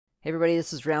Hey everybody,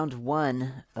 this is round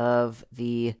one of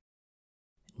the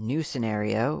new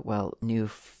scenario, well, new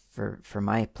for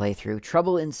my playthrough,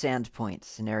 Trouble in Sandpoint,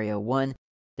 Scenario 1.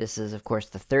 This is, of course,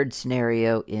 the third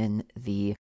scenario in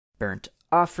the Burnt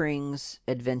Offerings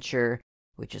adventure,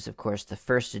 which is, of course, the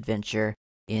first adventure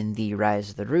in the Rise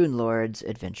of the Runelords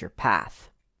adventure path.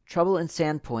 Trouble in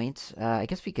Sandpoint, I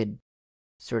guess we could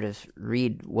sort of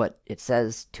read what it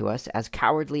says to us. As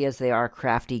cowardly as they are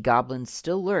crafty, goblins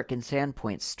still lurk in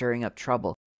Sandpoint, stirring up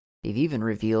trouble. They've even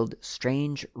revealed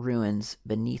strange ruins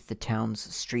beneath the town's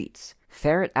streets.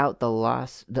 Ferret out the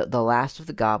last of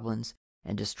the goblins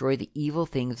and destroy the evil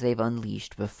things they've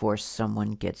unleashed before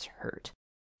someone gets hurt.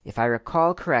 If I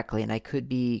recall correctly, and I could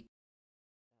be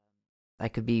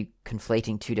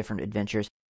conflating two different adventures,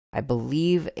 I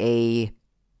believe a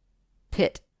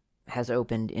pit has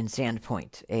opened in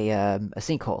Sandpoint, a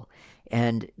sinkhole,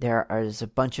 and there is a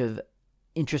bunch of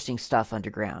interesting stuff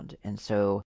underground, and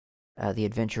so the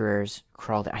adventurers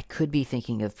crawled. I could be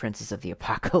thinking of Princess of the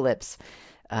Apocalypse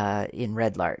in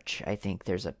Red Larch. I think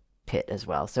there's a pit as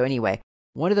well. So anyway,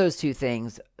 one of those two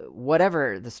things,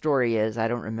 whatever the story is, I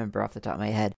don't remember off the top of my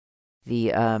head.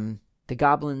 The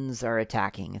goblins are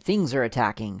attacking. Things are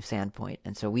attacking Sandpoint,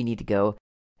 and so we need to go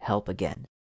help again.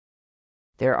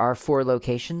 There are 4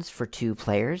 locations for 2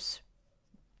 players.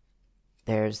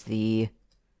 There's the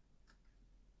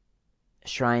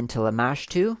Shrine to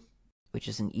Lamashtu, which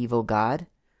is an evil god.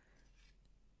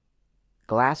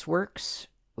 Glassworks,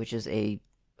 which is a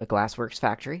glassworks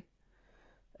factory.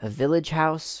 A village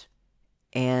house,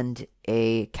 and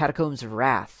a Catacombs of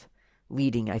Wrath,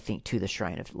 leading, I think, to the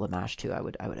Shrine of Lamashtu, I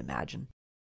would imagine,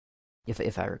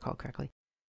 if I recall correctly.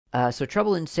 So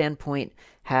Trouble in Sandpoint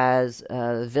has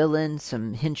a villain,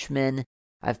 some henchmen.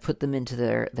 I've put them into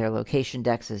their location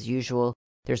decks as usual.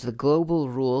 There's the global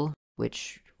rule,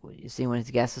 which is anyone's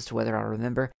guess as to whether I'll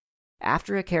remember.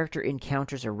 After a character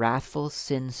encounters a wrathful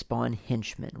sin spawn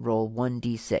henchman, roll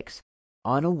 1d6.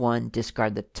 On a 1,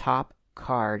 discard the top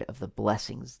card of the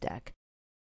Blessings deck.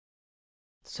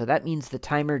 So that means the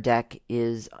timer deck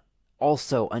is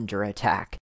also under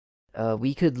attack.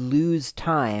 We could lose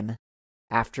time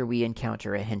after we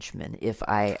encounter a henchman if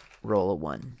I roll a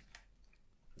 1.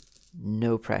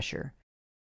 No pressure.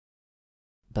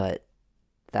 But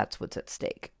that's what's at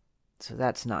stake. So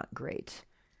that's not great.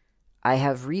 I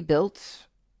have rebuilt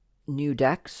new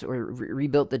decks, or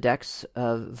rebuilt the decks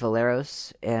of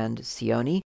Valeros and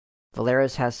Sione.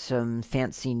 Valeros has some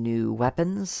fancy new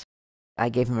weapons. I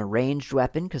gave him a ranged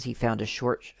weapon because he found a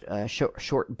short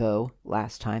bow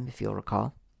last time, if you'll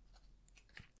recall.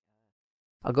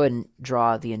 I'll go ahead and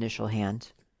draw the initial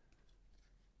hand.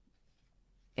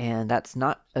 And that's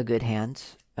not a good hand,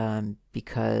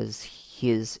 because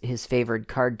his favored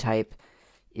card type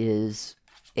is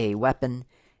a weapon,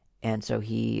 and so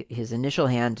his initial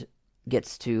hand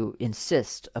gets to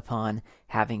insist upon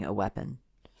having a weapon.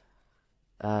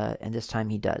 And this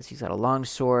time he does. He's got a long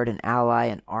sword, an ally,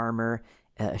 an armor,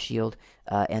 a shield,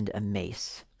 and a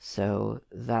mace. So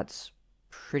that's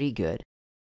pretty good.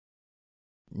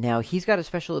 Now, he's got a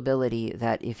special ability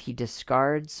that if he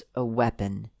discards a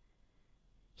weapon,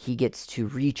 he gets to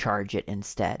recharge it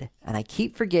instead. And I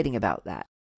keep forgetting about that.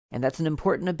 And that's an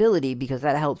important ability because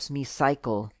that helps me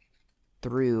cycle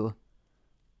through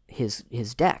his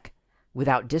deck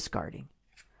without discarding.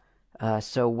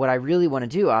 So what I really want to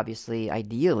do, obviously,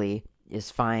 ideally,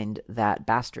 is find that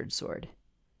bastard sword.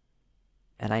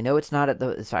 And I know it's not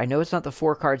the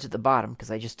 4 cards at the bottom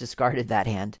because I just discarded that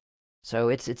hand. So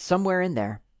it's somewhere in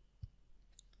there.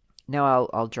 Now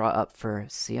I'll draw up for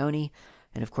Sione,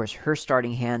 and of course her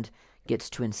starting hand gets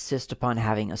to insist upon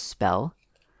having a spell.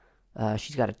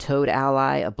 She's got a toad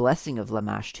ally, a blessing of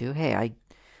Lamashtu. Hey,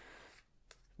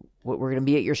 we're going to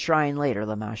be at your shrine later,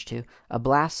 Lamashtu. A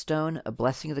blast stone, a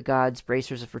blessing of the gods,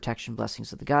 bracers of protection,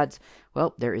 blessings of the gods.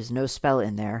 Well, there is no spell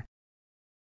in there,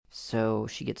 so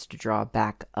she gets to draw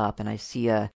back up, and I see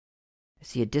a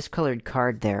discolored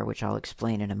card there, which I'll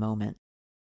explain in a moment.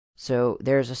 So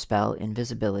there's a spell,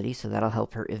 invisibility, so that'll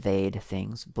help her evade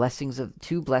things.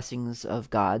 2 blessings of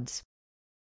gods,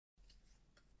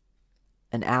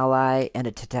 an ally, and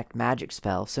a detect magic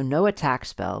spell. So no attack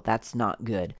spell. That's not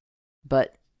good.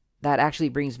 But that actually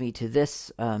brings me to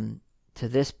this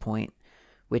point,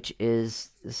 which is,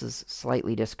 this is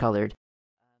slightly discolored.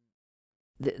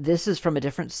 This is from a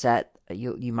different set.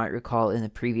 You might recall in the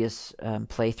previous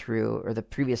playthrough, or the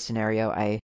previous scenario,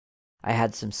 I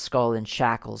had some Skull and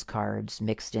Shackles cards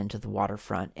mixed into the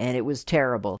waterfront, and it was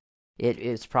terrible.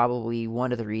 It's probably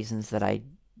one of the reasons that I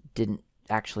didn't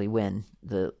actually win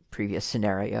the previous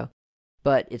scenario.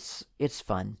 But it's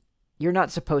fun. You're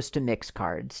not supposed to mix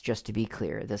cards, just to be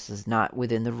clear. This is not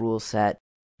within the rule set.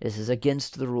 This is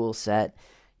against the rule set.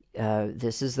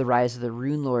 This is the Rise of the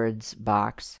Runelords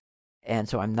box, and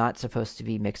so I'm not supposed to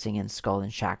be mixing in Skull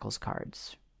and Shackles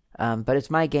cards. But it's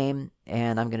my game,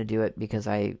 and I'm going to do it because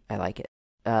I like it.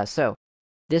 So,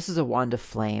 this is a Wand of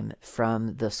Flame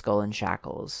from the Skull and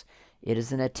Shackles. It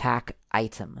is an attack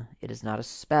item. It is not a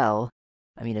spell.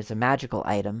 I mean, it's a magical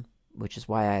item, which is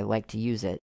why I like to use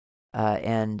it.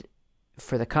 And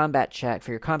for your combat check,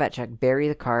 bury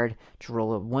the card to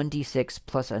roll a 1d6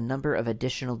 plus a number of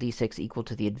additional d6 equal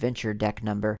to the adventure deck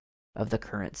number of the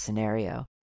current scenario.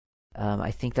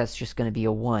 I think that's just going to be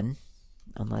a 1,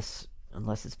 unless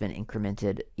it's been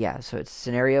incremented. Yeah, so it's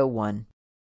scenario 1.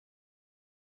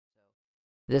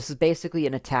 This is basically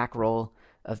an attack roll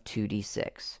of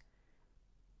 2d6.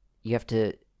 You have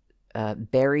to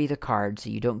bury the card so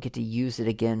you don't get to use it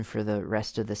again for the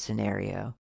rest of the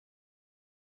scenario.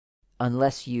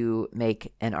 Unless you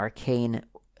make an arcane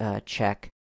check,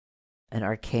 an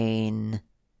arcane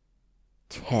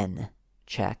 10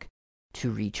 check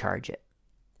to recharge it.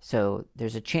 So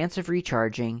there's a chance of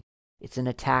recharging. It's an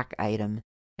attack item.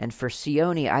 And for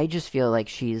Sione, I just feel like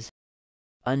she's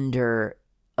under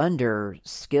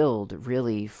skilled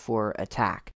really for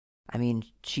attack. I mean,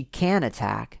 she can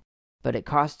attack, but it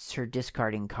costs her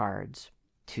discarding cards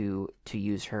to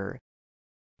use her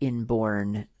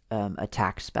inborn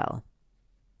attack spell.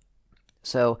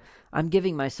 So I'm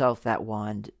giving myself that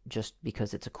wand just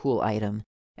because it's a cool item,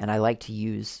 and I like to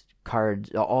use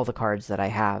all the cards that I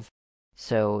have.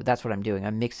 So that's what I'm doing.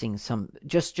 I'm mixing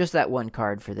just that one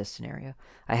card for this scenario.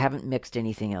 I haven't mixed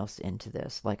anything else into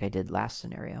this like I did last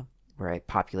scenario, where I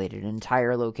populated an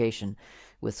entire location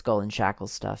with Skull and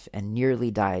Shackles stuff and nearly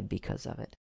died because of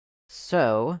it.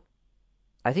 So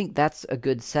I think that's a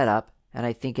good setup, and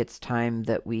I think it's time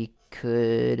that we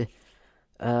could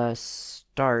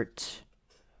start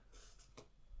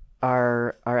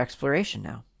our exploration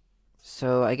now.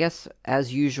 So I guess,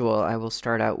 as usual, I will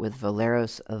start out with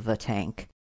Valeros the Tank.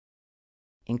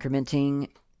 Incrementing...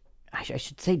 I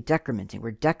should say decrementing.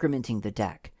 We're decrementing the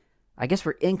deck. I guess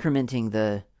we're incrementing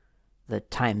the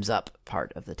times up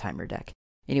part of the timer deck.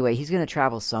 Anyway, he's going to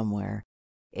travel somewhere,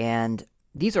 and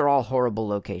these are all horrible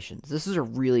locations. This is a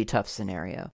really tough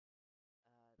scenario.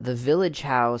 The village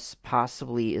house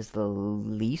possibly is the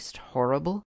least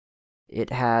horrible.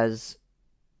 It has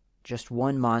just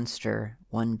one monster,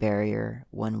 one barrier,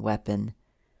 one weapon,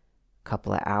 a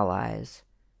couple of allies.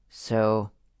 So,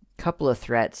 a couple of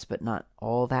threats, but not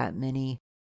all that many.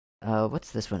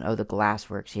 What's this one? Oh, the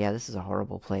Glassworks. Yeah, this is a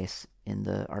horrible place in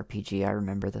the RPG. I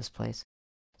remember this place.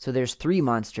 So there's 3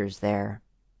 monsters there.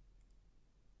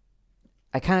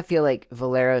 I kind of feel like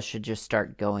Valera should just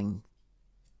start going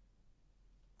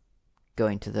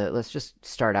to the... Let's just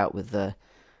start out with the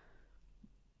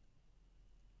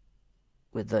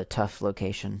tough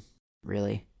location,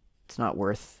 really. It's not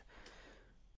worth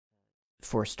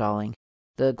forestalling.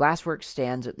 The Glassworks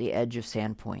stands at the edge of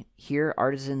Sandpoint. Here,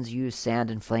 artisans use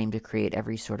sand and flame to create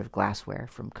every sort of glassware,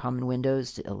 from common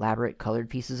windows to elaborate colored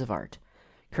pieces of art.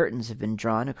 Curtains have been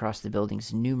drawn across the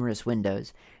building's numerous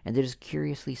windows, and it is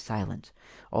curiously silent,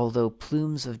 although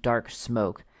plumes of dark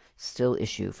smoke still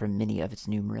issue from many of its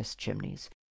numerous chimneys.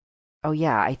 Oh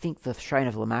yeah, I think the Shrine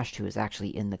of Lamashtu is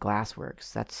actually in the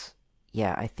Glassworks.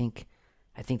 Yeah, I think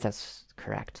that's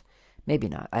correct. Maybe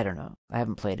not. I don't know. I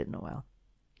haven't played it in a while.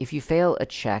 If you fail a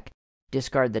check,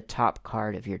 discard the top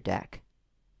card of your deck.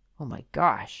 Oh my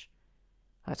gosh.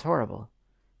 That's horrible.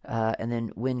 And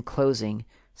then when closing,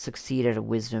 succeed at a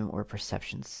Wisdom or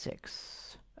Perception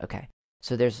 6. Okay.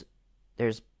 So there's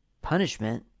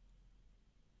punishment.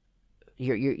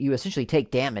 You essentially take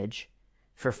damage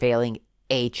for failing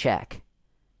a check,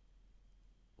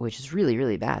 which is really,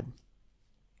 really bad.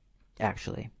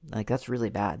 Actually, like, that's really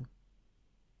bad.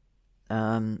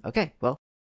 Okay, well,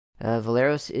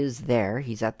 Valeros is there.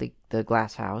 He's at the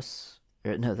glass house.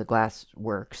 No, the glass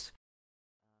works.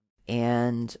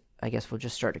 And I guess we'll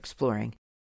just start exploring.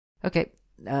 Okay,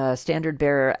 standard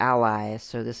bearer ally.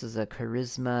 So this is a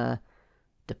charisma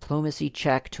diplomacy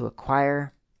check to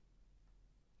acquire.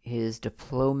 His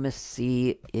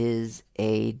diplomacy is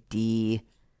a D6.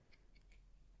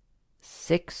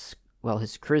 Well,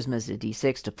 his charisma is a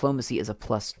D6. Diplomacy is a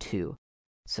 +2.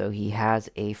 So he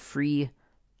has a free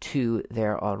 2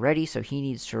 there already, so he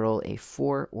needs to roll a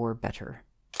 4 or better.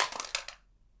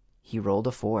 He rolled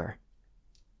a 4.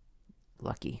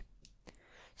 Lucky.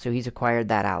 So he's acquired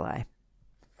that ally.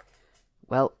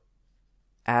 Well,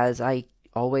 as I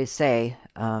always say,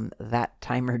 that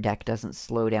timer deck doesn't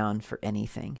slow down for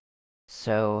anything.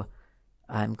 So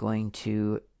I'm going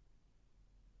to,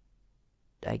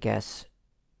 I guess,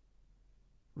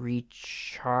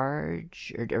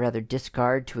 recharge, or rather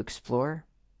discard to explore.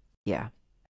 Yeah,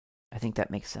 I think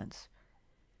that makes sense.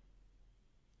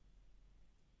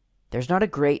 There's not a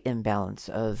great imbalance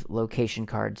of location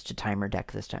cards to timer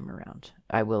deck this time around.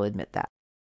 I will admit that.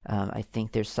 I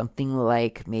think there's something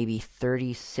like maybe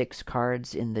 36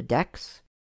 cards in the decks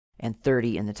and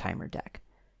 30 in the timer deck.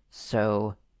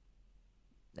 So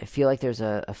I feel like there's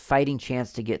a fighting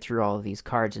chance to get through all of these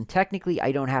cards. And technically,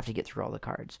 I don't have to get through all the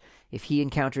cards. If he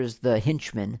encounters the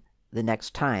henchman the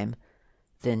next time,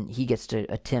 then he gets to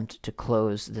attempt to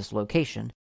close this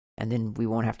location. And then we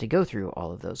won't have to go through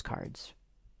all of those cards.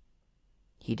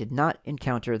 He did not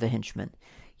encounter the henchman.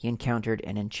 He encountered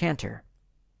an enchanter.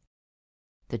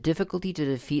 The difficulty to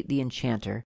defeat the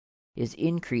enchanter is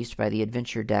increased by the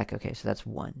adventure deck. Okay, so that's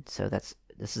 1. So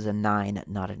this is a 9,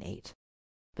 not an 8.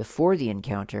 Before the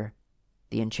encounter,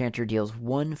 the enchanter deals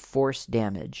 1 force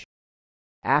damage.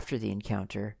 After the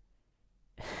encounter,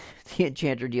 the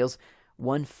enchanter deals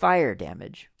 1 fire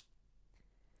damage.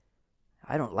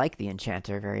 I don't like the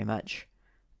enchanter very much.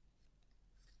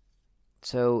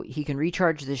 So he can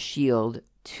recharge this shield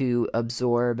to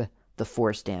absorb the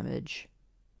force damage.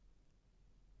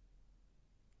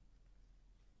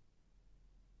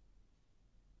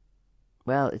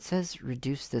 Well, it says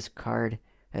reduce this card,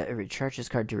 recharge this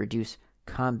card to reduce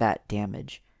combat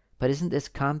damage. But isn't this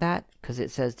combat? Because it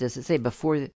says, does it say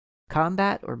before the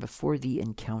combat or before the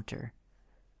encounter?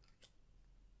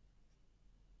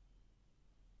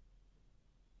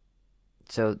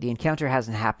 So the encounter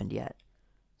hasn't happened yet.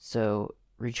 So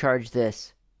recharge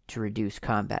this to reduce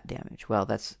combat damage. Well,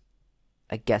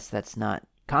 I guess that's not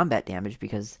combat damage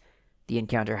because the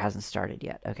encounter hasn't started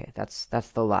yet. Okay, that's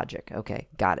the logic. Okay,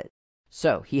 got it.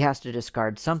 So he has to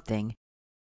discard something.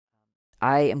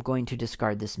 I am going to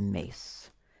discard this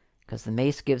mace because the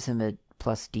mace gives him a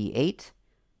plus D8.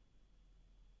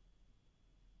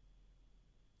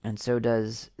 And so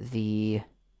does the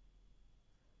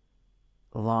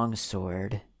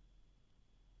longsword.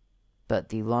 But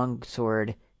the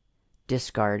longsword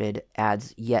discarded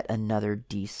adds yet another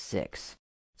D6.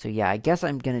 So yeah, I guess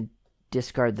I'm going to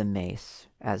discard the mace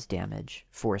as damage,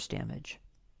 force damage.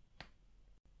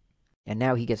 And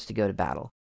now he gets to go to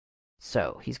battle.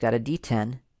 So he's got a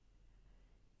D10.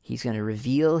 He's going to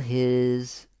reveal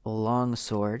his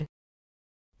longsword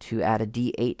to add a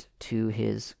D8 to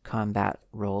his combat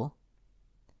roll.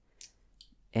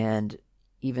 And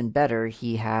even better,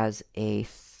 he has a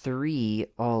 3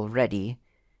 already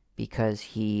because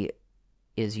he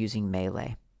is using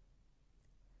melee.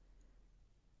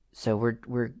 So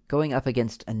we're going up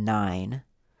against a 9.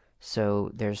 So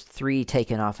there's 3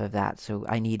 taken off of that. So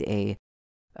I need a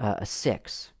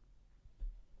 6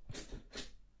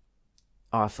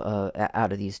 off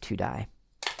out of these 2 die.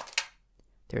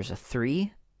 There's a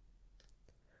 3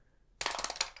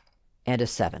 and a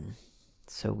 7.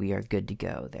 So we are good to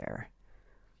go there.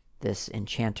 This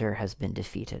enchanter has been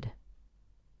defeated.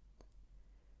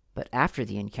 But after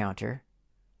the encounter,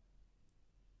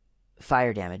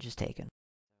 fire damage is taken.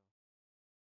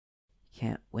 You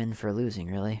can't win for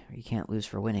losing, really. Or you can't lose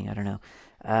for winning, I don't know.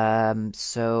 And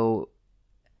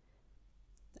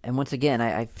once again,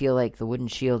 I feel like the wooden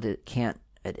shield,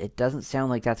 it doesn't sound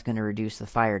like that's going to reduce the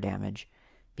fire damage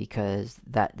because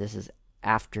this is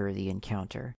after the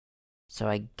encounter. So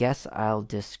I guess I'll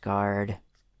discard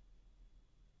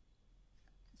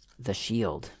the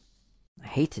shield. I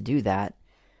hate to do that,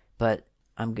 but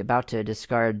I'm about to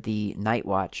discard the Night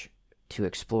Watch to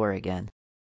explore again.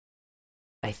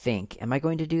 I think. Am I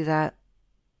going to do that?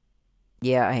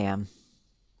 Yeah, I am.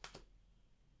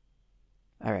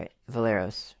 Alright,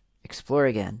 Valeros. Explore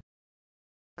again.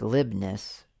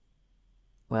 Glibness.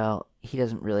 Well, he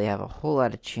doesn't really have a whole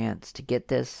lot of chance to get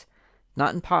this.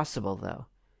 Not impossible, though.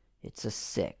 It's a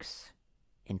 6.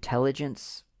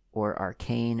 Intelligence, or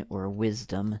arcane, or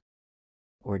wisdom,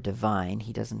 or divine.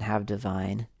 He doesn't have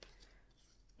divine.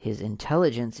 His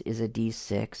intelligence is a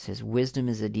D6. His wisdom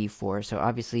is a D4. So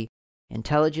obviously,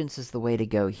 intelligence is the way to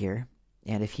go here.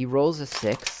 And if he rolls a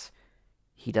 6,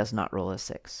 he does not roll a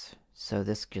 6. So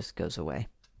this just goes away.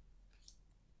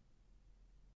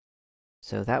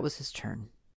 So that was his turn.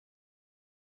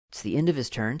 It's the end of his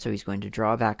turn, so he's going to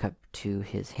draw back up to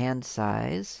his hand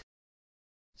size.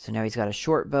 So now he's got a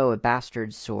short bow, a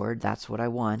bastard sword, that's what I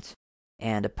want,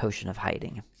 and a potion of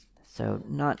hiding. So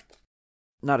not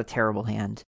a terrible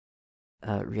hand,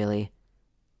 really.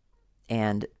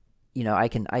 And, you know, I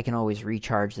can always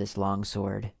recharge this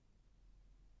longsword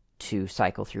to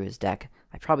cycle through his deck.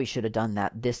 I probably should have done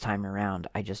that this time around.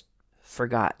 I just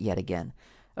forgot yet again.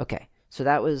 Okay, so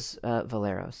that was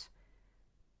Valeros.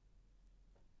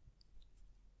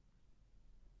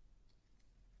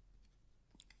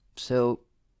 So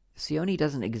Sione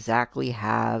doesn't exactly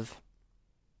have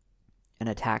an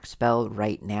attack spell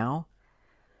right now,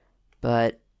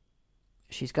 but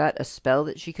she's got a spell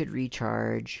that she could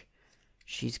recharge.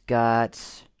 She's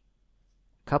got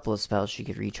a couple of spells she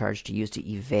could recharge to use to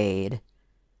evade.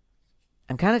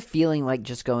 I'm kind of feeling like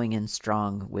just going in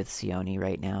strong with Sione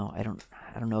right now. I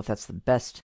don't know if that's the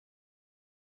best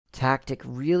tactic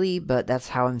really, but that's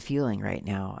how I'm feeling right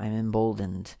now. I'm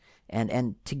emboldened,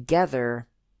 and together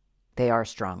they are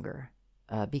stronger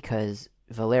because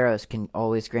Valeros can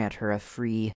always grant her a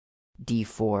free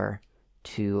D4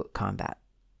 to combat.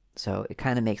 So it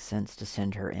kind of makes sense to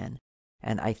send her in.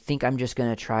 And I think I'm just going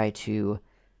to try to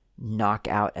knock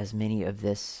out as many of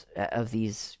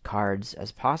these cards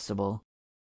as possible.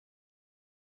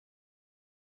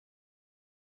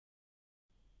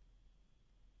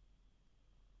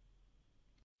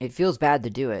 It feels bad to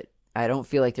do it. I don't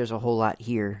feel like there's a whole lot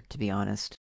here, to be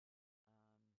honest.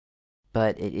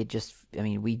 But it just, I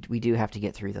mean, we do have to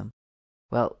get through them.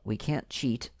 Well, we can't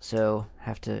cheat, so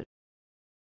have to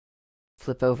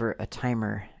flip over a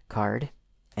timer card,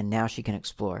 and now she can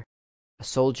explore. A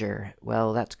soldier,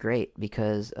 well, that's great,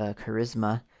 because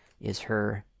charisma is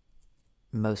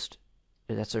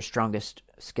that's her strongest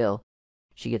skill.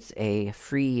 She gets a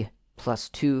free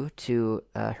 +2 to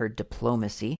her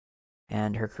diplomacy,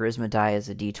 and her charisma die is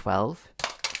a d12.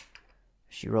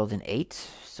 She rolled an 8,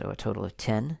 so a total of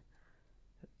 10,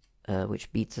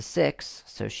 which beats a 6,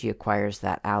 so she acquires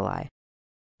that ally,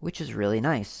 which is really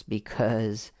nice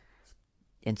because,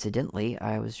 incidentally,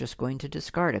 I was just going to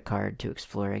discard a card to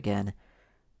explore again.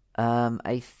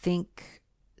 I think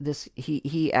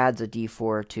he adds a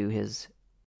d4 to his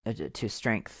to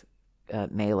strength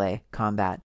melee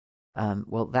combat.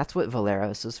 Well, that's what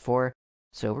Valeros is for,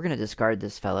 so we're going to discard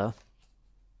this fellow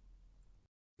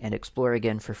and explore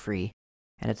again for free,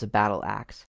 and it's a battle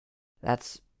axe.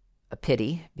 That's a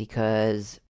pity,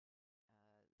 because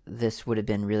this would have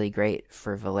been really great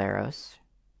for Valeros.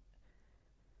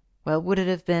 Well, would it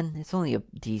have been? It's only a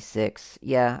d6.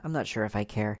 Yeah, I'm not sure if I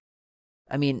care.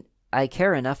 I mean, I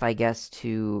care enough, I guess,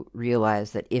 to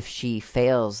realize that if she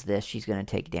fails this, she's going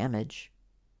to take damage.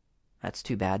 That's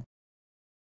too bad.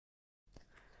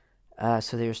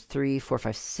 So there's 3, 4,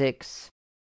 5, 6.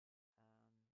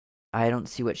 I don't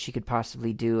see what she could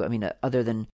possibly do. I mean, other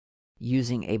than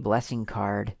using a blessing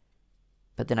card,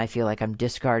 but then I feel like I'm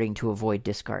discarding to avoid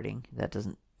discarding. That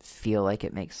doesn't feel like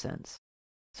it makes sense.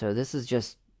 So this is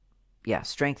just, yeah,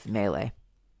 strength melee.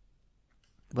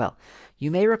 Well, you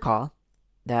may recall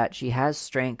that she has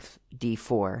strength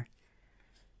d4,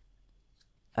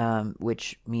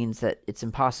 which means that it's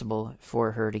impossible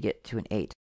for her to get to an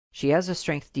 8. She has a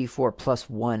strength d4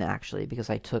 +1, actually, because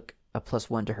I took a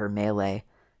 +1 to her melee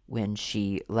when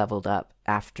she leveled up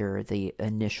after the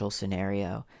initial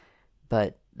scenario,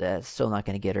 but that's still not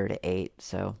going to get her to 8,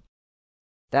 so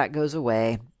that goes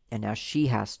away, and now she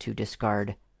has to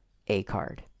discard a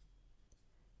card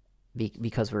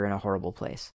because we're in a horrible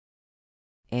place.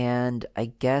 And I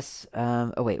guess,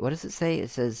 oh wait, what does it say? It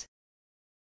says,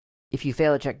 if you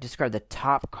fail a check, discard the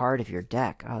top card of your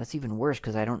deck. Oh, that's even worse,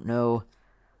 because I don't know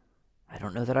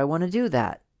that I want to do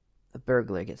that. The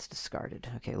burglar gets discarded.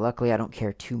 Okay, luckily I don't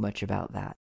care too much about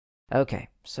that. Okay,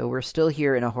 so we're still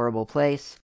here in a horrible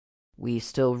place. We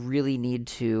still really need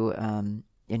to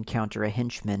encounter a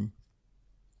henchman,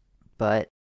 but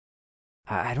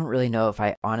I don't really know if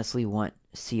I honestly want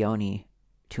Sione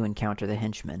to encounter the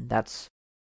henchman. That's,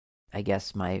 I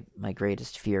guess, my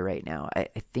greatest fear right now. I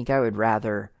think I would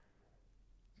rather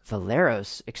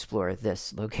Valeros explore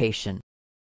this location.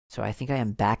 So I think I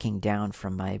am backing down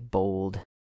from my bold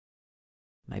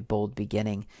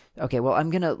beginning. Okay, well,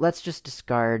 let's just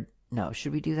discard. No,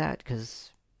 should we do that?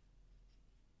 Because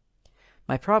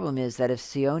my problem is that if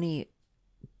Sione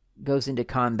goes into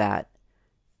combat,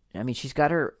 I mean, she's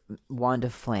got her Wand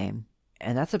of Flame,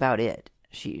 and that's about it.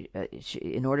 She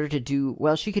in order to do,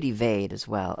 well, she could evade as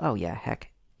well. Oh, yeah,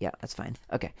 heck. Yeah, that's fine.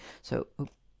 Okay, so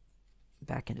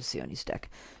back into Sione's deck.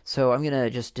 So I'm going to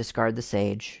just discard the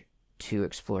Sage to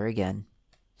explore again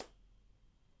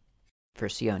for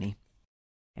Sione.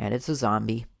 And it's a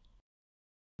zombie.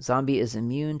 Zombie is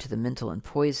immune to the mental and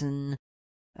poison.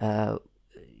 It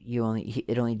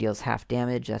only deals half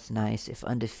damage. That's nice. If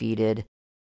undefeated,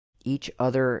 each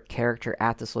other character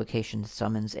at this location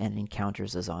summons and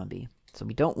encounters a zombie. So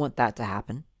we don't want that to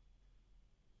happen.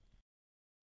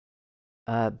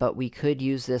 But we could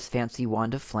use this fancy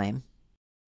Wand of Flame.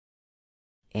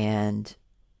 And,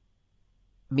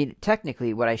 I mean,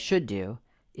 technically what I should do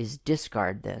is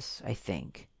discard this, I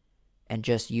think, and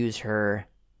just use her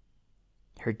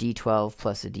d12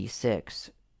 plus a d6,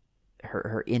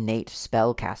 her innate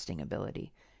spell casting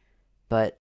ability.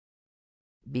 But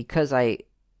because I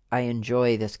I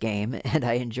enjoy this game and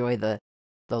I enjoy the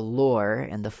lore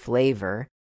and the flavor,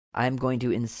 I'm going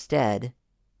to instead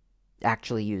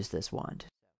actually use this wand.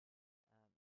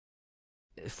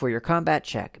 For your combat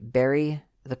check, bury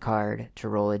the card to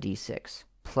roll a d6,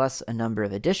 plus a number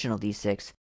of additional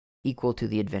d6 equal to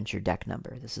the adventure deck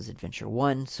number. This is adventure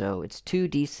 1, so it's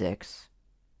 2d6.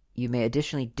 You may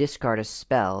additionally discard a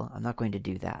spell. I'm not going to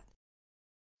do that.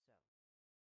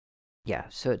 Yeah,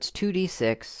 so it's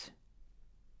 2d6,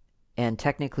 and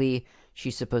technically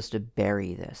she's supposed to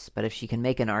bury this, but if she can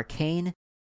make an arcane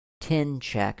 10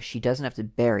 check, she doesn't have to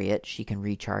bury it, she can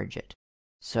recharge it.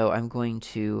 So I'm going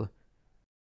to...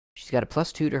 She's got a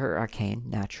 +2 to her arcane,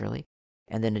 naturally,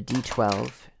 and then a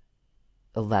d12,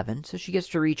 11, so she gets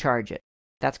to recharge it.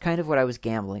 That's kind of what I was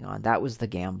gambling on. That was the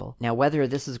gamble. Now, whether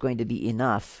this is going to be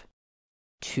enough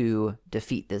to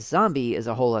defeat this zombie is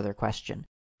a whole other question.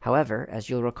 However, as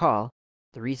you'll recall,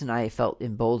 the reason I felt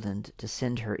emboldened to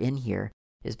send her in here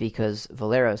is because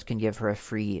Valeros can give her a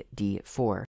free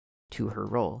d4 to her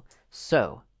roll.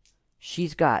 So,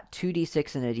 she's got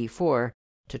 2d6 and a d4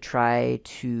 to try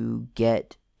to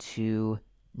get to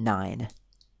 9.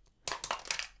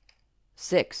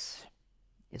 6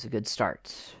 is a good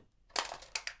start.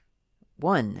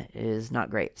 1 is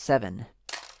not great. 7.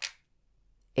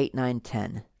 8, 9,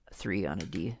 10. 3 on a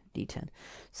d10.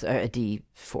 So a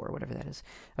d4, whatever that is.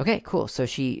 Okay, cool. So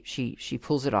she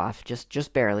pulls it off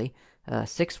just barely.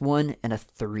 6, 1, and a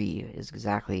 3 is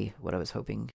exactly what I was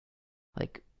hoping.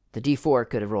 Like the d4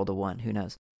 could have rolled a 1. Who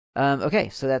knows? Okay,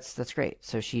 so that's great.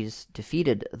 So she's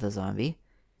defeated the zombie.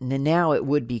 And now it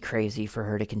would be crazy for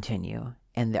her to continue.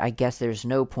 And I guess there's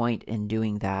no point in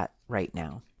doing that right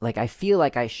now. Like, I feel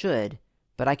like I should,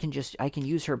 but I can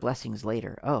use her blessings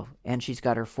later. Oh, and she's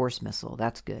got her force missile.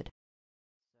 That's good.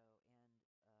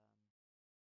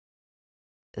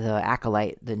 The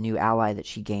Acolyte, the new ally that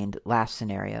she gained last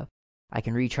scenario, I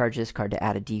can recharge this card to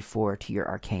add a d4 to your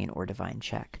arcane or divine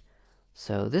check.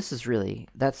 So this is really,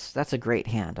 that's a great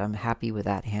hand. I'm happy with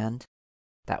that hand.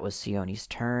 That was Sione's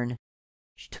turn.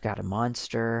 She took out a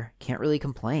monster. Can't really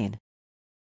complain.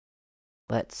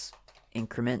 Let's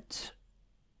increment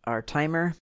our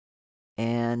timer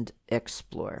and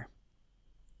explore.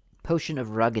 Potion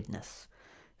of Ruggedness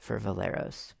for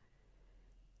Valeros.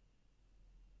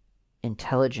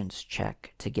 Intelligence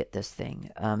check to get this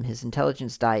thing. His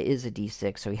intelligence die is a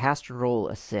d6, so he has to roll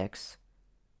a 6.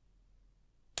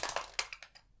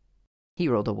 He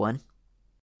rolled a 1.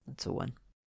 That's a 1.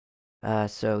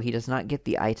 So he does not get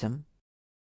the item.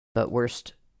 But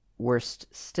worst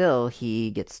still, he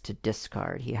gets to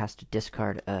discard. He has to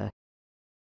discard a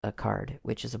card,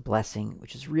 which is a blessing,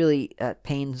 which is really,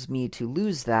 pains me to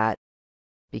lose that,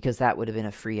 because that would have been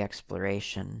a free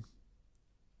exploration.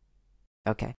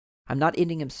 Okay. I'm not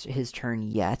ending his turn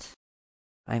yet.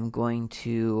 I'm going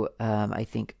to, I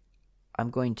think,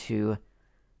 I'm going to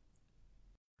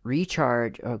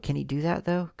recharge. Oh, can he do that,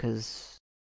 though? Because,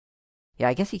 yeah,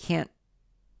 I guess he can't.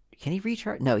 Can he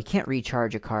recharge? No, he can't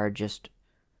recharge a card just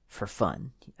for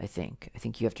fun, I think. I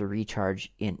think you have to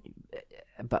recharge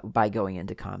by going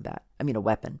into combat. I mean, a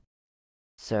weapon.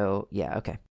 So, yeah,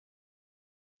 okay.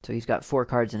 So he's got 4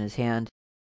 cards in his hand.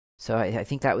 So I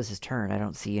think that was his turn. I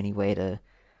don't see any way to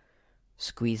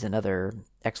squeeze another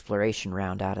exploration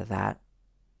round out of that.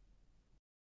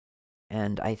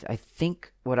 And I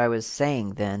think what I was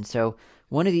saying then, so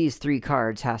one of these 3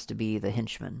 cards has to be the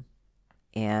henchman.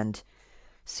 And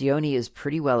Sione is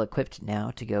pretty well equipped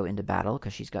now to go into battle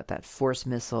because she's got that force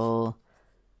missile.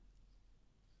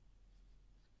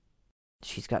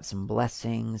 She's got some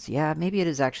blessings. Yeah, maybe it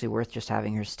is actually worth just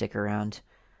having her stick around.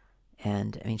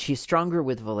 And, I mean, she's stronger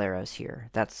with Valeros here.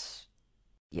 That's,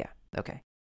 yeah, okay.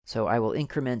 So I will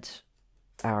increment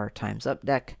our Time's Up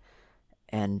deck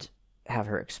and have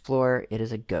her explore. It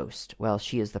is a ghost. Well,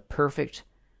 she is the perfect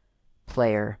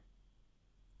player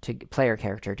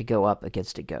character to go up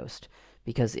against a ghost.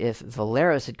 Because if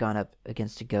Valeros had gone up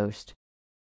against a ghost,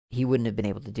 he wouldn't have been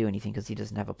able to do anything because he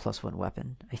doesn't have a +1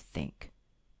 weapon, I think.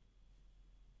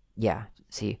 Yeah,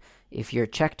 see, if your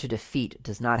check to defeat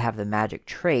does not have the magic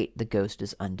trait, the ghost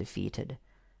is undefeated.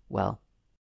 Well,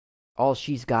 all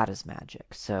she's got is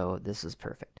magic, so this is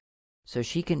perfect. So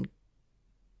she can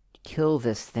kill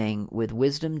this thing with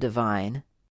Wisdom Divine,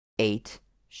 8.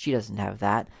 She doesn't have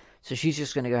that, so she's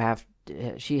just going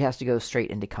to she has to go straight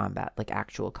into combat, like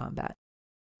actual combat.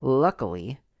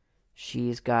 Luckily,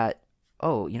 she's got...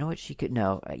 Oh, you know what she could...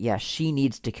 No, yeah, she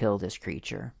needs to kill this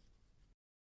creature.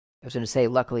 I was going to say,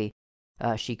 luckily,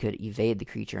 she could evade the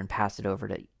creature and pass it over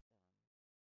to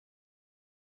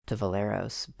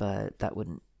Valeros, but that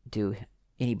wouldn't do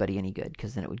anybody any good,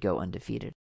 because then it would go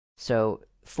undefeated. So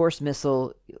Force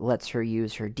Missile lets her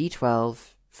use her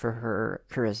D12 for her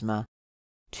Charisma,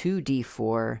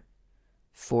 2d4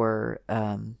 for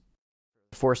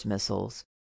Force Missiles,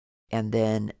 and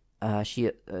then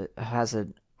she has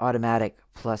an automatic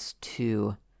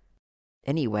 +2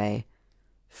 anyway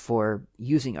for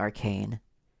using Arcane.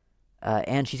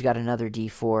 And she's got another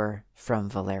d4 from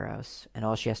Valeros, and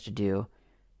all she has to do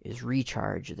is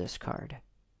recharge this card.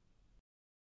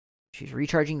 She's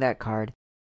recharging that card.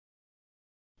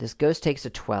 This ghost takes a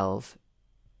 12,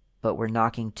 but we're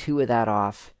knocking 2 of that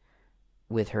off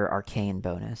with her Arcane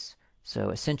bonus. So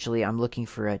essentially, I'm looking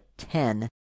for a 10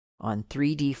 on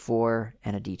 3d4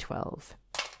 and a d12.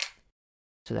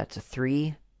 So that's a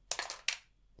 3.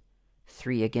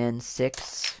 3 again,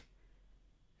 6,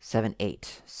 7,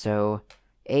 8. So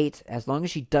 8, as long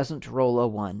as she doesn't roll a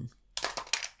 1.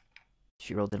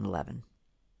 She rolled an 11.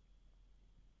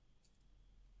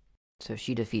 So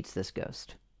she defeats this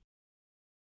ghost.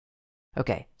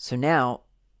 Okay, so now,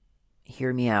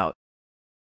 hear me out.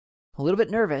 A little bit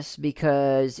nervous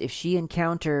because if she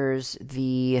encounters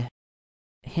the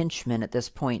henchman at this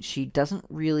point, she doesn't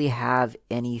really have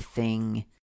anything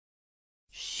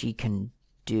she can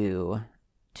do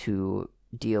to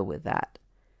deal with that.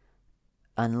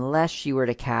 Unless she were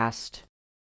to cast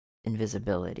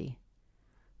invisibility.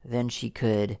 Then she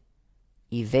could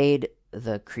evade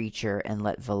the creature and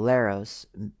let Valeros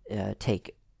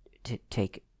take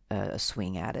a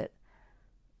swing at it.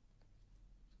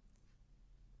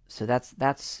 So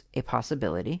that's a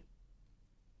possibility.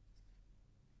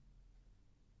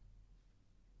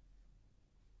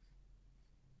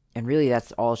 And really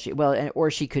that's all she... Well,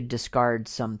 or she could discard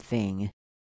something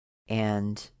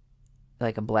and...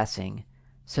 like a blessing,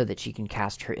 so that she can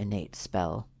cast her innate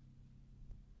spell.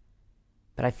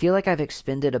 But I feel like I've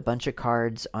expended a bunch of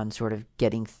cards on sort of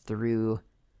getting through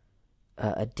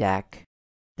a deck.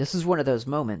 This is one of those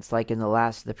moments, like in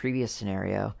the previous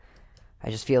scenario. I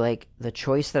just feel like the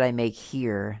choice that I make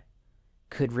here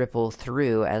could ripple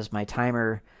through as my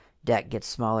timer deck gets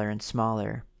smaller and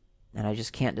smaller. And I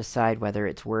just can't decide whether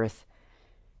it's worth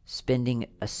spending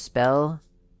a spell.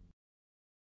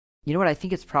 You know what I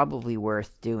think it's probably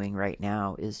worth doing right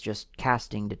now is just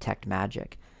casting Detect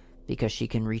Magic. Because she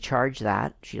can recharge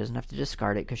that. She doesn't have to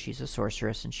discard it because she's a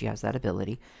sorceress and she has that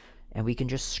ability. And we can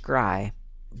just scry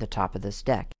the top of this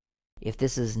deck. If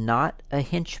this is not a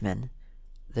henchman,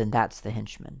 then that's the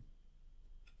henchman.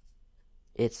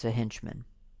 It's a henchman.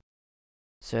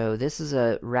 So this is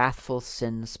a Wrathful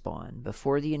Sin Spawn.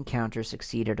 Before the encounter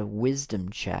succeeded a Wisdom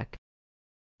check,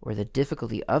 where the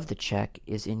difficulty of the check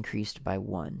is increased by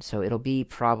 1. So it'll be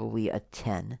probably a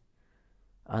 10,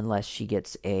 unless she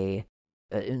gets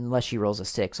unless she rolls a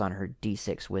 6 on her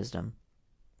d6 Wisdom.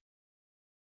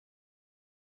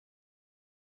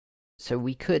 So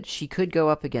she could go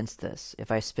up against this. If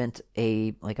I spent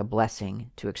a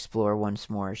blessing to explore once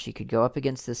more, she could go up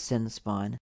against this Sin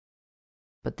Spawn.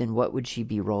 But then what would she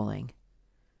be rolling?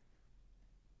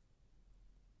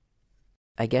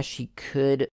 I guess she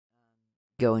could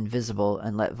go invisible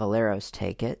and let Valeros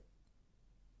take it.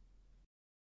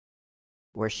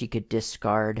 Or she could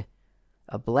discard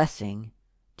a blessing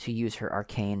to use her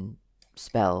arcane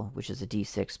spell, which is a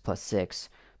d6 plus 6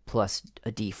 plus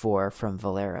a d4 from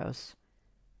Valeros.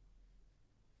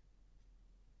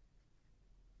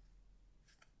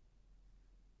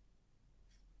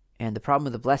 And the problem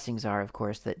with the blessings are, of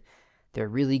course, that they're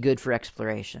really good for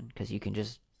exploration, because you can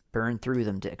just burn through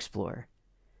them to explore.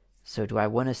 So do I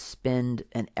want to spend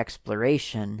an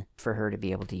exploration for her to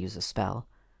be able to use a spell?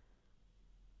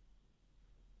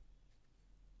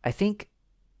 I think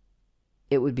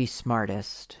it would be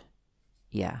smartest,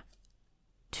 yeah,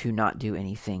 to not do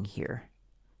anything here.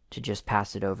 To just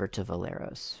pass it over to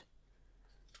Valeros.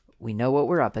 We know what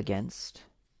we're up against.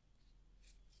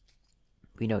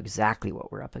 We know exactly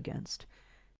what we're up against.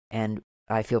 And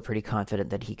I feel pretty confident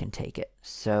that he can take it.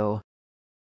 So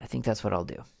I think that's what I'll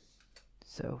do.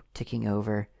 So ticking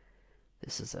over.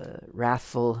 This is a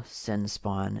Wrathful Sin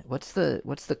Spawn. What's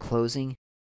the closing?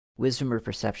 Wisdom or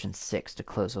Perception 6 to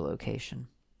close a location.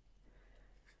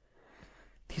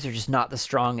 These are just not the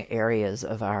strong areas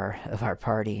of our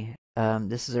party.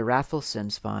 This is a Wrathful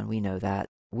Sin Spawn. We know that.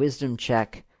 Wisdom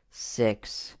check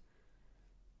 6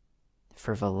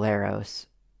 for Valeros.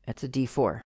 It's a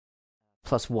d4.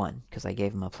 Plus 1, because I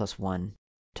gave him a plus 1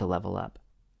 to level up.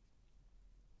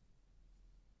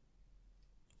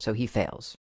 So he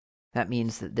fails. That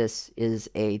means that this is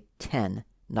a 10,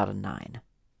 not a 9.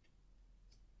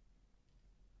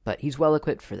 But he's well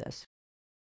equipped for this.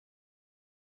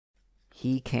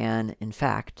 He can, in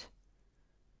fact,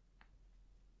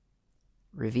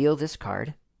 reveal this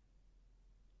card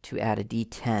to add a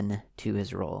d10 to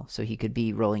his roll. So he could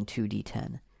be rolling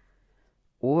 2d10.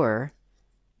 Or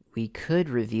we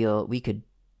could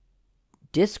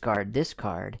discard this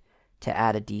card to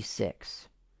add a d6.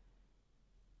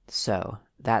 So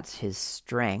that's his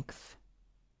strength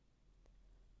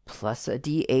plus a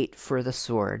d8 for the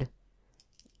sword.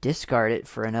 Discard it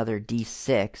for another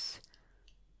d6.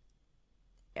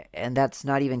 And that's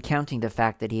not even counting the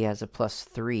fact that he has a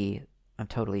 +3. I'm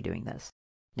totally doing this.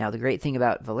 Now, the great thing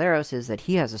about Valeros is that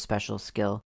he has a special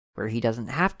skill where he doesn't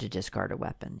have to discard a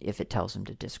weapon if it tells him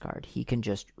to discard. He can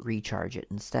just recharge it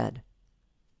instead.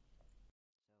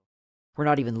 We're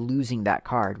not even losing that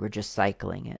card. We're just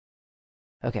cycling it.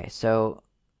 Okay, so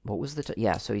what was the...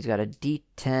 yeah, so he's got a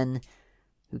d10.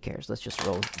 Who cares? Let's just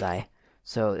roll the die.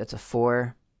 So that's a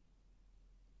 4.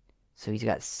 So he's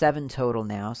got 7 total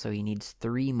now, so he needs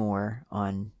 3 more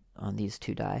on these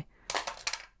 2 die.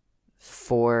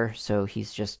 4, so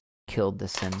he's just killed the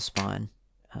Sin Spawn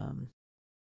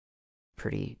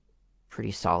pretty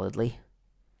solidly.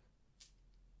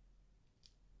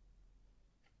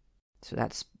 So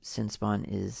that Sin Spawn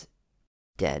is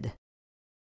dead.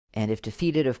 And if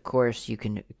defeated, of course, you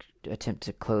can attempt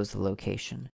to close the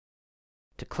location.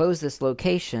 To close this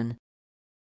location,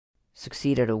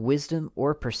 succeed at a Wisdom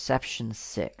or Perception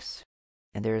 6.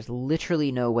 And there's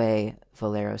literally no way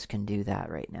Valeros can do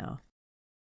that right now.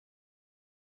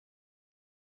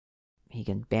 He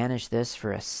can banish this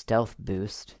for a stealth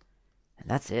boost, and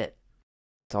that's it.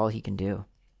 That's all he can do.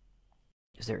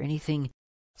 Is there anything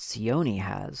Sione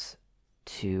has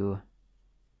to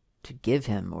give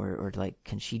him, or like,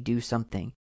 can she do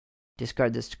something?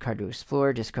 Discard this card to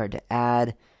explore, discard to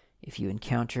add. If you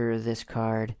encounter this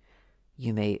card,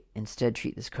 you may instead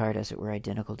treat this card as it were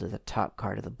identical to the top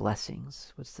card of the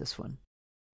blessings. What's this one?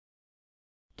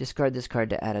 Discard this card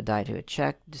to add a die to a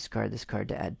check. Discard this card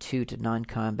to add 2 to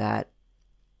non-combat.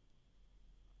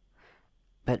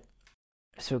 But,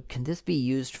 so can this be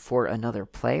used for another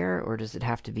player, or does it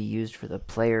have to be used for the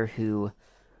player who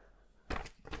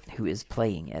is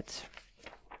playing it?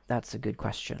 That's a good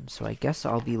question. So I guess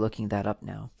I'll be looking that up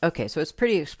now. Okay, so it's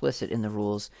pretty explicit in the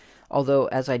rules. Although,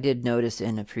 as I did notice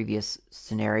in a previous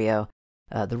scenario,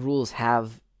 the rules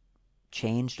have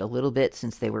changed a little bit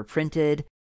since they were printed.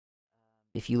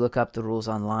 If you look up the rules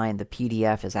online, the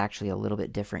PDF is actually a little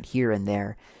bit different here and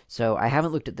there. So I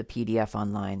haven't looked at the PDF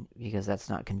online because that's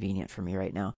not convenient for me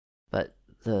right now. But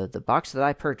the box that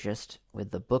I purchased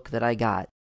with the book that I got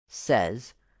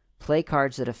says, play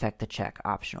cards that affect the check,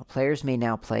 optional. Players may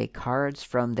now play cards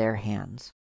from their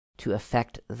hands to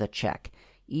affect the check.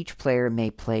 Each player may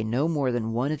play no more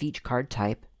than one of each card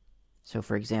type. So,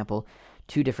 for example,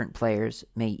 2 different players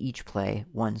may each play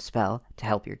 1 spell to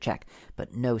help your check,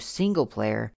 but no single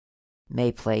player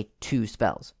may play 2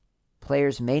 spells.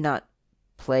 Players may not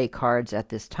play cards at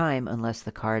this time unless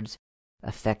the cards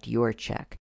affect your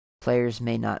check. Players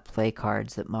may not play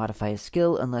cards that modify a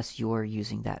skill unless you're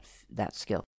using that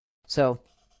skill. So,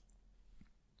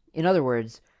 in other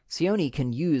words, Sione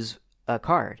can use a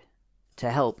card to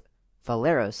help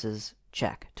Valeros's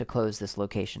check to close this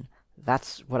location.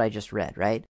 That's what I just read,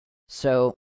 right?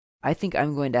 So, I think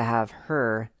I'm going to have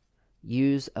her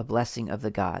use a Blessing of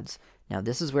the Gods. Now,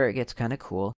 this is where it gets kind of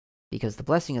cool, because the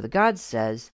Blessing of the Gods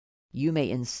says, you may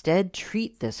instead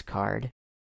treat this card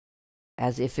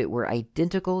as if it were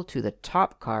identical to the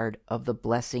top card of the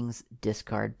Blessings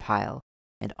discard pile.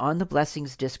 And on the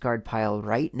Blessings discard pile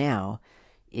right now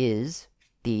is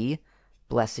the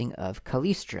Blessing of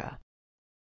Callistra.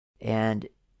 And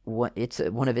one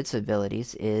of its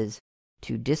abilities is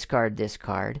to discard this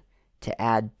card to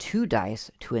add 2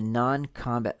 dice to a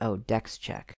non-combat... oh, dex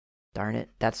check. Darn it,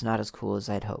 that's not as cool as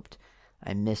I'd hoped.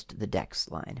 I missed the dex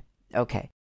line. Okay,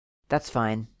 that's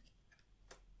fine.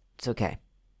 It's okay.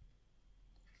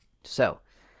 So,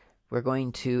 we're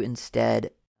going to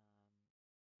instead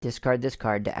discard this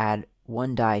card to add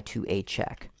 1 die to a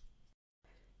check.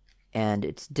 And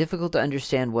it's difficult to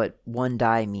understand what 1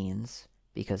 die means,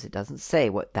 because it doesn't say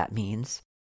what that means.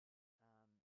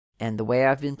 And the way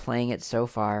I've been playing it so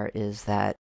far is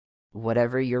that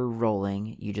whatever you're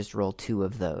rolling, you just roll 2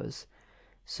 of those.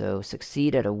 So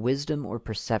succeed at a Wisdom or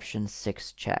Perception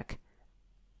 6 check.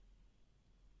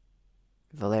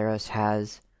 Valeros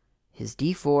has his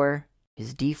D4,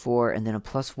 and then a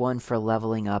 +1 for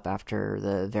leveling up after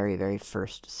the very, very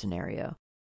first scenario.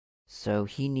 So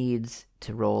he needs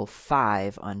to roll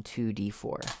 5 on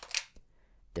 2d4.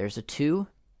 There's a 2,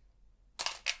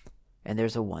 and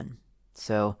there's a 1.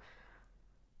 So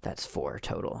that's 4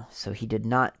 total. So he did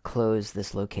not close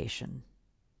this location.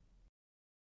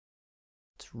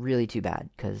 It's really too bad,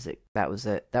 because that was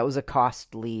a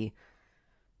costly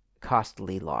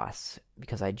costly loss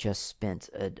because I just spent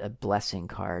a blessing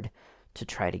card to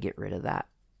try to get rid of that.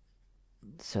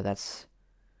 So that's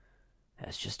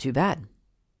just too bad.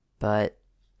 But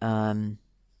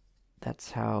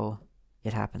that's how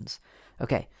it happens.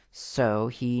 Okay, so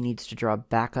he needs to draw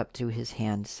back up to his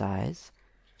hand size.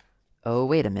 Oh,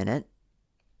 wait a minute.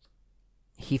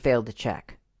 He failed to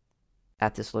check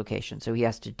at this location. So he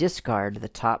has to discard the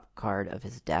top card of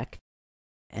his deck.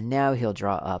 And now he'll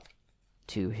draw up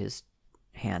to his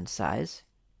hand size.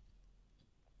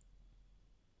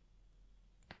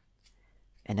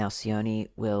 And now Sione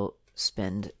will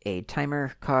spend a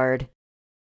timer card.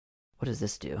 What does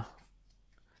this do?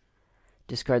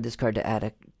 Discard this card to add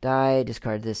a die.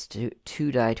 Discard this to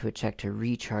 2 die to a check to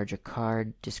recharge a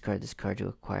card. Discard this card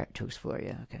to explore.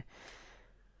 Yeah, okay.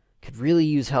 Could really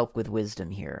use help with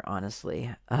wisdom here, honestly.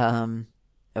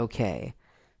 Okay.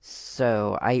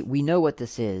 So we know what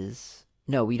this is.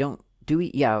 No, we don't. Do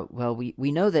we? Yeah, well,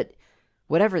 we know that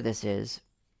whatever this is,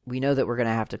 we know that we're going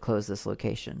to have to close this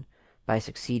location by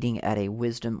succeeding at a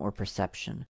wisdom or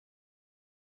perception.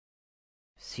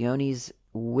 Sione's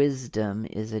wisdom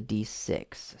is a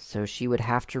d6, so she would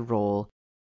have to roll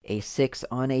a 6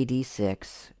 on a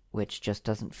d6, which just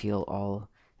doesn't feel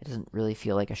it doesn't really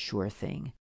feel like a sure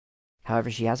thing.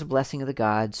 However, she has a blessing of the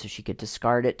gods, so she could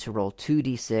discard it to roll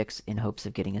 2d6 in hopes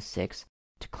of getting a 6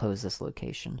 to close this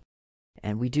location.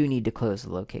 And we do need to close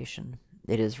the location.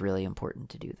 It is really important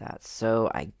to do that. So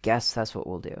I guess that's what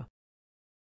we'll do.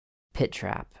 Pit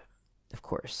trap, of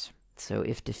course. So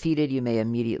if defeated, you may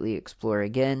immediately explore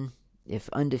again. If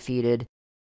undefeated,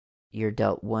 you're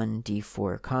dealt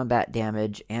 1d4 combat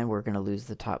damage, and we're going to lose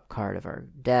the top card of our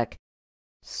deck.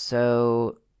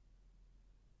 So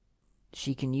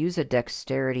she can use a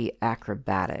dexterity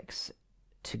acrobatics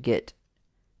to get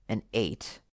an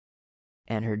 8,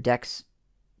 and her dex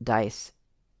dice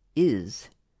is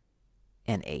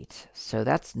an 8. So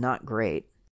that's not great.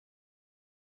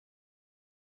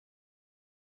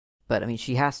 But I mean,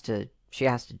 she has to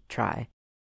try.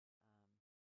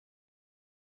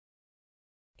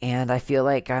 And I feel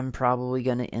like I'm probably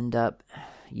going to end up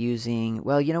using,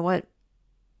 well, you know what?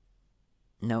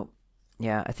 Nope.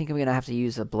 Yeah, I think I'm going to have to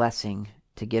use a blessing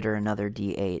to get her another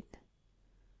d8.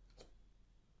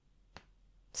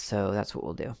 So that's what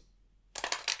we'll do.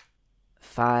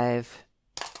 5,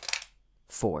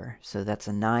 4. So that's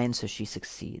a 9, so she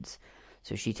succeeds.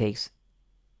 So she takes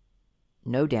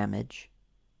no damage.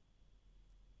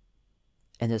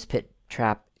 And this pit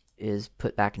trap is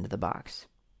put back into the box.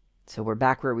 So we're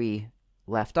back where we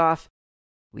left off.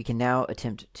 We can now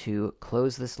attempt to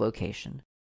close this location.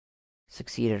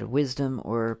 Succeed at a wisdom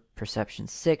or perception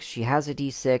 6. She has a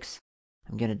d6.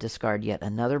 I'm going to discard yet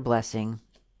another blessing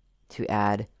to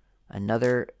add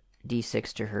another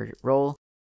d6 to her roll.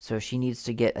 So she needs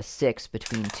to get a 6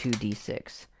 between 2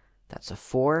 d6. That's a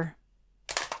 4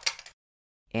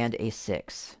 and a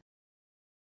 6.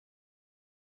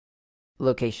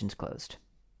 Location's closed.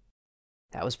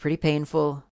 That was pretty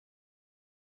painful.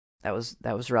 That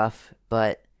was rough,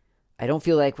 but I don't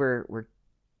feel like we're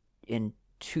in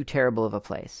too terrible of a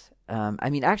place. I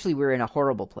mean, actually, we're in a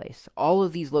horrible place. All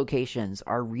of these locations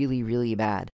are really, really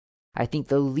bad. I think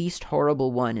the least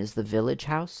horrible one is the village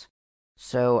house.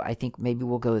 So I think maybe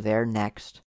we'll go there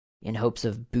next in hopes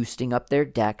of boosting up their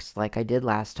decks like I did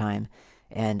last time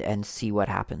and see what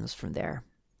happens from there.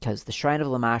 Because the Shrine of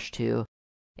Lamash 2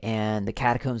 and the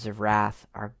Catacombs of Wrath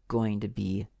are going to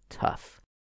be tough.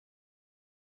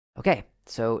 Okay,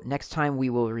 so next time we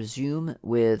will resume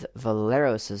with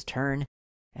Valeros' turn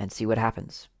and see what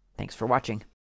happens. Thanks for watching.